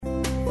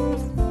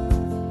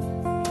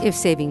If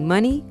saving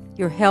money,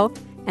 your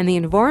health, and the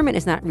environment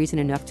is not reason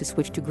enough to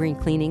switch to green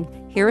cleaning,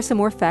 here are some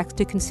more facts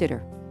to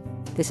consider.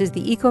 This is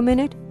the Eco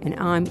Minute, and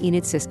I'm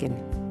Enid Siskin.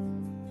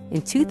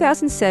 In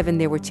 2007,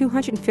 there were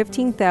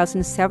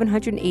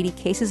 215,780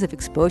 cases of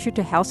exposure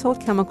to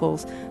household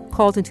chemicals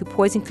called into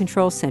poison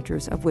control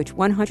centers, of which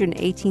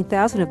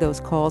 118,000 of those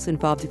calls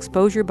involved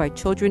exposure by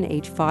children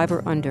aged 5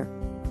 or under.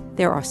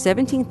 There are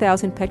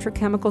 17,000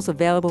 petrochemicals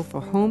available for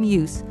home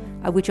use,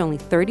 of which only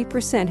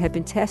 30% have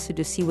been tested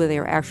to see whether they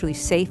are actually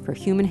safe for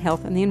human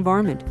health and the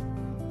environment.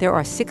 There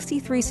are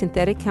 63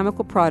 synthetic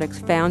chemical products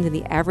found in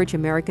the average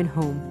American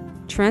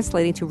home,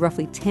 translating to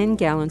roughly 10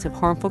 gallons of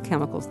harmful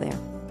chemicals there.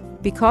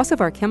 Because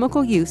of our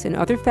chemical use and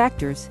other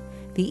factors,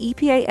 the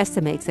EPA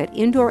estimates that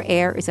indoor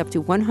air is up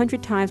to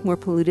 100 times more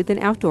polluted than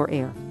outdoor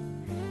air.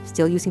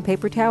 Still using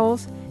paper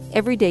towels?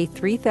 Every day,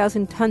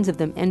 3,000 tons of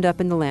them end up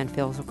in the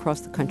landfills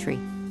across the country.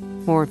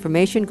 More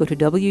information, go to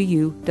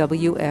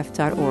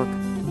WUWF.org.